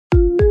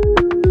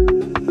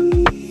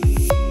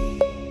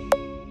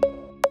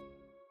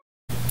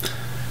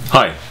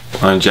Hi,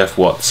 I'm Geoff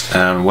Watts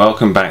and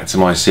welcome back to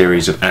my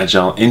series of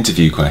Agile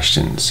interview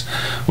questions,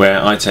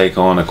 where I take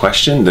on a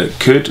question that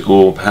could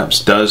or perhaps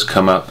does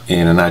come up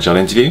in an Agile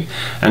interview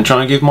and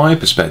try and give my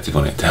perspective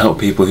on it to help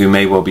people who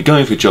may well be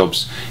going for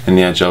jobs in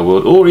the Agile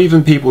world, or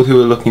even people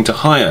who are looking to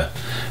hire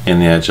in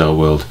the Agile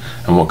world,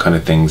 and what kind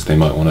of things they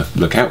might want to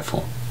look out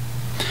for.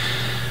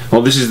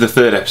 Well, this is the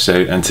third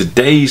episode, and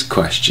today's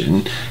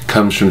question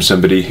comes from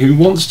somebody who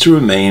wants to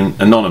remain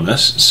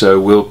anonymous,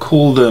 so we'll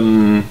call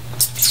them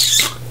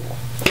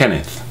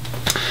Kenneth.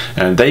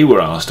 And they were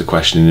asked a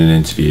question in an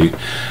interview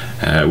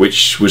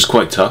which was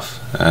quite tough,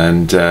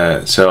 and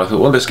so I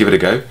thought, well, let's give it a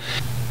go.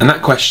 And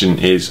that question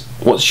is,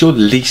 what's your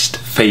least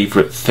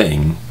favourite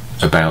thing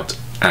about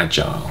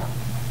Agile?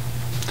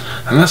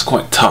 And that's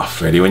quite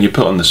tough, really, when you're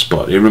put on the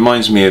spot. It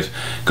reminds me of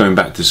going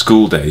back to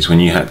school days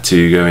when you had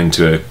to go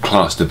into a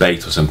class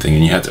debate or something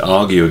and you had to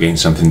argue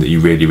against something that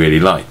you really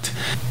liked.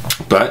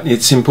 But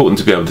it's important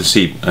to be able to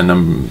see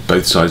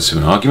both sides of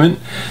an argument,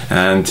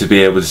 and to be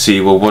able to see,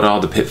 well, what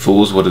are the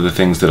pitfalls, what are the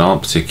things that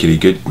aren't particularly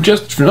good,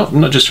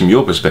 not just from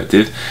your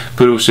perspective,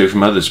 but also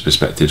from others'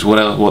 perspectives,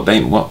 what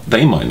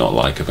they might not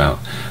like about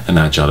an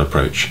Agile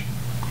approach.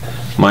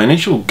 My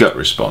initial gut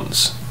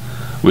response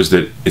was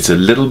that it's a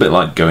little bit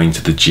like going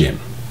to the gym.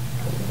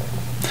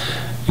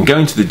 And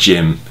going to the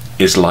gym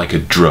is like a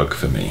drug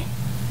for me,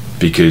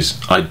 because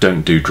I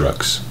don't do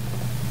drugs.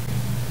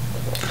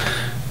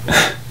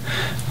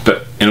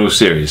 But in all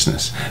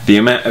seriousness, the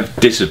amount of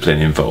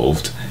discipline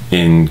involved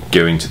in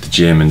going to the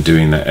gym and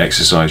doing that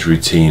exercise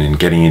routine and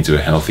getting into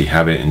a healthy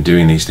habit and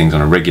doing these things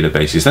on a regular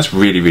basis, that's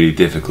really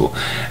difficult.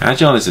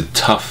 Agile is a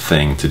tough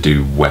thing to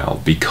do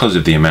well because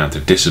of the amount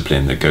of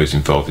discipline that goes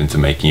involved into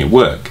making it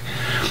work.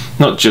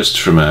 Not just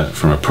from a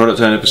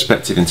product owner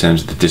perspective in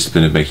terms of the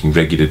discipline of making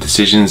regular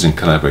decisions and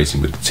collaborating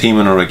with the team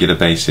on a regular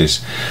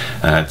basis,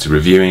 to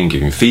reviewing,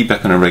 giving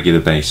feedback on a regular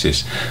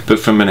basis, but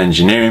from an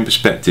engineering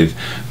perspective,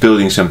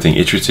 building something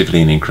iteratively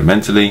and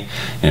incrementally,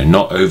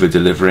 not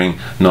over-delivering,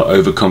 not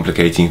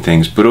over-complicating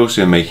things, but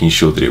also making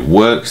sure that it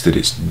works, that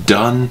it's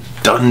done,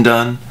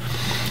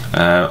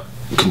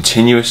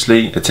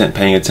 continuously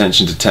paying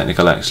attention to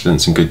technical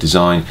excellence and good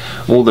design.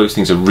 All those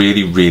things are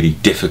really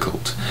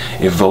difficult.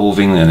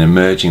 Evolving and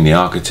emerging the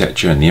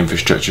architecture and the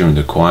infrastructure and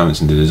the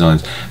requirements and the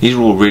designs, these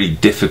are all really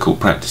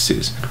difficult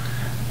practices.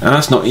 And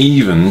that's not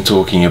even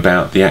talking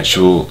about the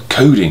actual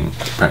coding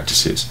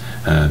practices.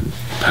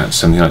 Perhaps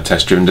something like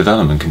test-driven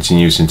development,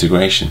 continuous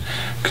integration,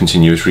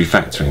 continuous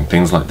refactoring,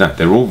 things like that.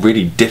 They're all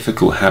really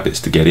difficult habits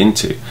to get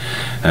into.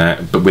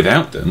 But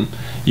without them,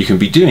 you can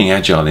be doing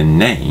Agile in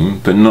name,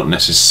 but not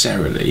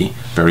necessarily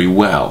very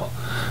well.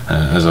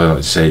 As I like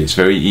to say, it's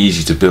very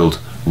easy to build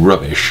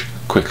rubbish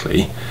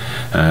quickly,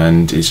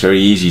 and it's very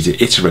easy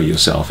to iterate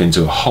yourself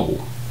into a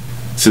hole.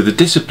 So the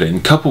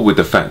discipline, coupled with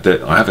the fact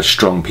that I have a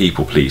strong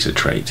people pleaser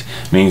trait,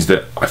 means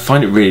that I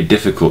find it really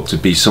difficult to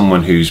be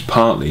someone who's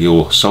partly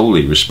or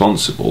solely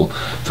responsible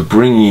for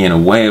bringing in a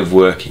way of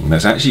working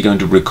that's actually going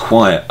to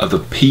require other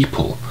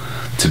people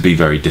to be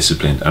very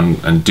disciplined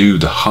and do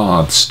the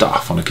hard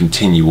stuff on a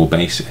continual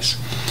basis.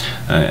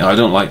 I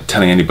don't like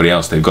telling anybody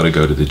else they've got to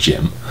go to the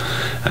gym,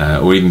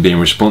 or even being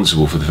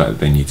responsible for the fact that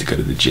they need to go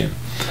to the gym.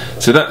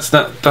 So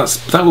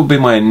that would be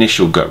my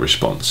initial gut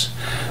response.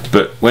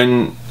 But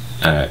when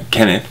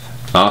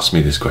Kenneth asked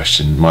me this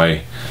question,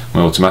 my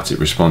automatic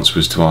response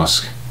was to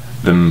ask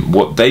them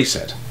what they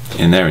said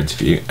in their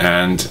interview,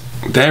 and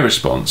their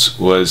response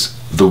was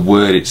the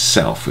word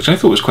itself, which I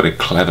thought was quite a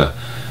clever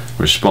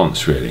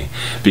response, really,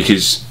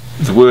 because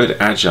the word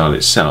Agile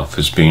itself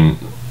has been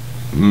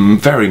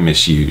very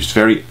misused,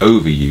 very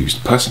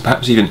overused,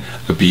 perhaps even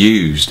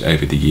abused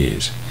over the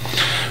years.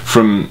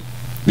 From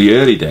the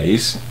early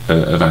days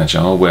of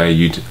Agile, where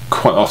you'd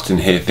quite often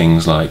hear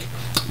things like,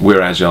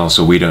 we're Agile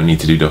so we don't need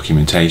to do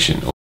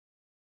documentation,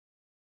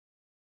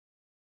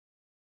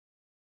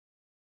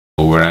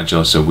 or we're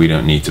Agile so we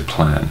don't need to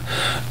plan,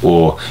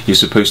 or you're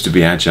supposed to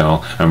be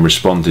Agile and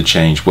respond to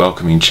change,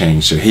 welcoming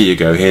change, so here you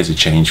go, here's a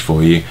change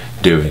for you,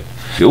 do it.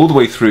 All the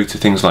way through to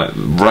things like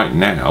right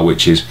now,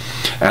 which is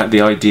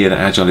the idea that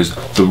Agile is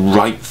the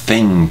right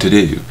thing to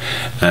do,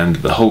 and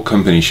the whole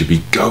company should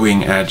be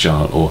going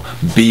Agile, or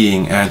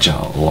being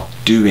Agile, or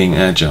doing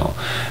Agile.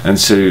 And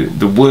so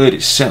the word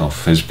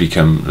itself has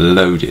become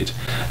loaded,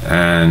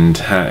 and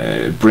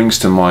it brings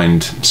to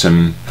mind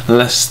some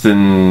less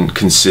than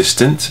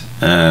consistent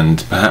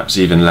and perhaps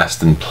even less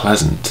than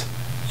pleasant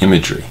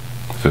imagery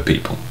for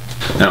people.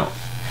 Now,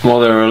 while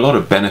there are a lot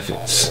of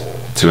benefits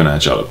to an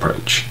Agile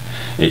approach,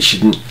 it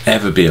shouldn't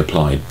ever be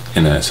applied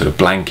in a sort of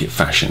blanket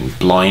fashion,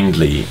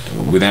 blindly,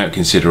 without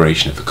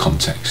consideration of the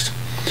context.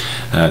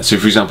 So,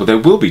 for example, there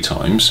will be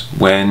times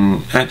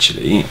when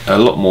actually a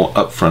lot more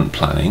upfront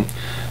planning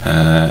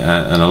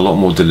and a lot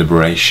more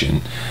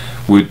deliberation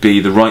would be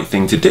the right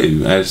thing to do,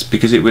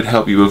 because it would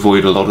help you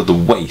avoid a lot of the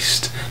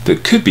waste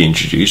that could be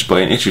introduced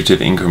by an iterative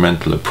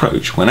incremental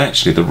approach, when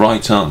actually the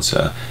right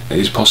answer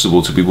is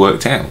possible to be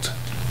worked out.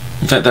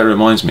 In fact, that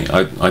reminds me,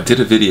 I did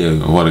a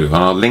video a while ago, and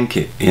I'll link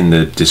it in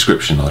the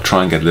description. I'll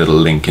try and get a little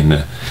link in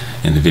the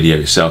video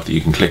itself that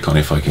you can click on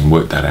if I can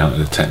work that out at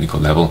a technical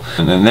level.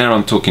 And then there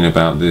I'm talking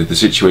about the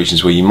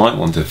situations where you might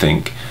want to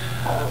think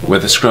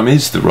whether Scrum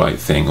is the right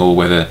thing, or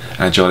whether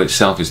Agile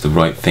itself is the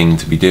right thing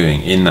to be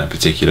doing in that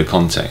particular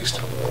context.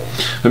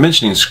 But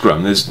mentioning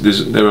Scrum,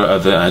 there are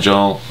other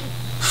Agile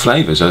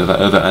flavours,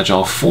 other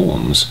Agile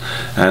forms,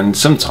 and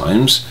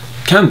sometimes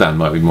Kanban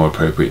might be more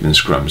appropriate than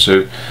Scrum.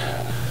 So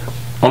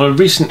on a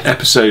recent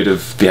episode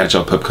of the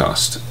Agile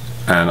Pubcast,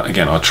 and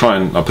again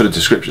I'll put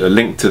a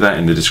link to that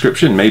in the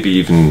description, maybe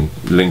even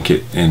link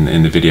it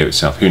in the video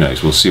itself, who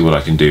knows, we'll see what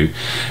I can do.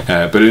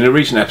 But in a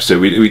recent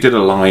episode we did a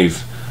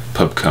live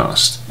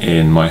pubcast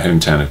in my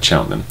hometown of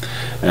Cheltenham,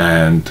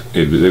 and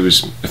it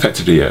was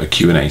effectively a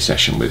Q&A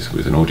session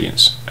with an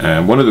audience.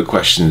 And one of the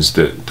questions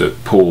that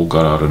Paul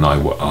Goddard and I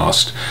were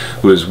asked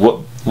was,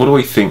 what do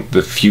we think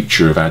the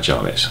future of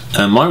Agile is?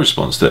 And my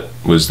response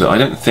was that I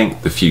don't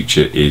think the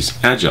future is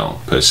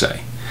Agile per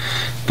se,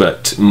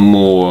 but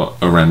more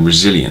around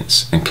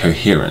resilience and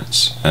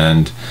coherence.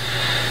 And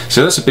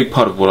so that's a big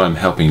part of what I'm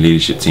helping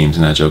leadership teams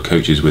and Agile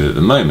coaches with at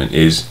the moment,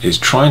 is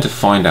trying to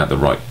find out the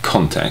right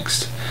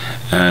context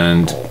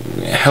and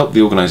help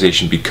the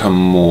organization become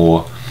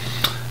more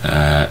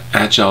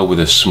agile with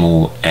a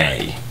small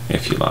a,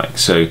 if you like.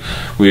 So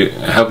we're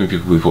helping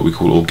people with what we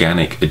call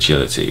organic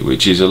agility,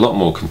 which is a lot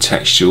more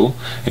contextual.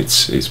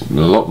 It's a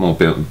lot more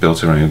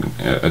built around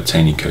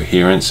obtaining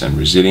coherence and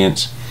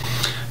resilience.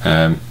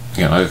 I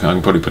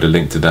can probably put a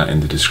link to that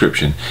in the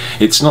description.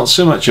 It's not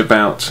so much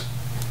about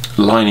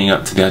lining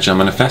up to the Agile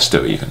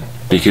Manifesto even,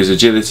 because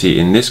agility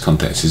in this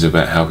context is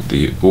about how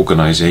the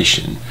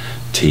organization,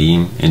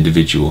 team,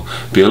 individual,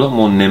 be a lot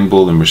more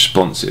nimble and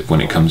responsive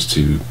when it comes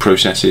to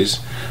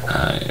processes,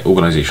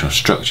 organizational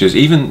structures,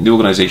 even the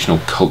organizational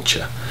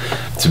culture,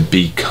 to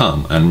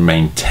become and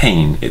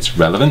maintain its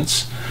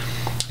relevance,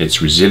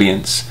 its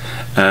resilience,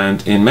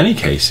 and in many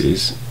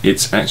cases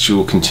its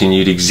actual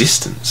continued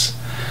existence.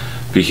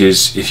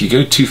 Because if you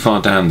go too far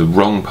down the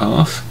wrong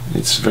path,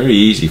 it's very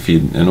easy for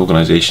an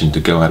organisation to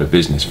go out of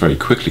business very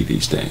quickly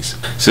these days.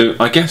 So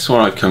I guess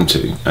what I've come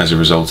to as a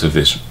result of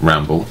this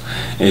ramble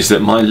is that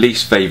my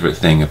least favourite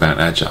thing about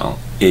Agile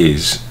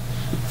is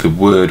the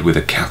word with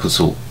a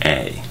capital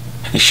A.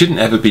 It shouldn't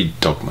ever be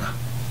dogma.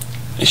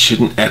 It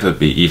shouldn't ever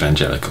be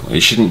evangelical.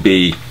 It shouldn't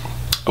be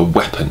a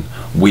weapon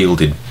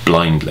wielded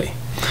blindly.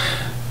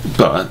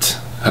 But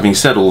having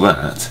said all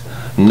that,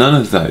 none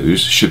of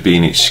those should be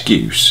an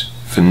excuse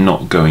for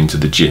not going to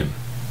the gym,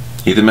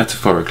 either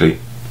metaphorically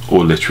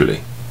or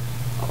literally.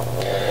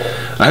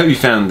 I hope you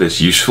found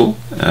this useful,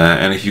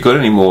 and if you've got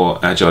any more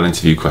Agile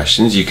interview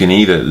questions, you can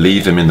either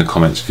leave them in the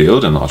comments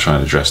field and I'll try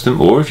and address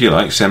them, or if you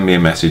like, send me a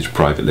message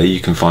privately. You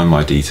can find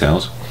my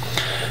details,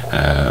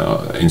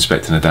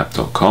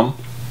 inspectandadapt.com,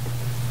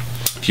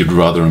 if you'd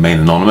rather remain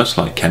anonymous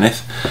like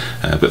Kenneth.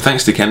 But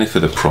thanks to Kenneth for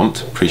the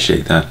prompt,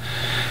 appreciate that.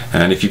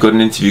 And if you've got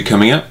an interview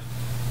coming up,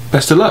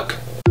 best of luck.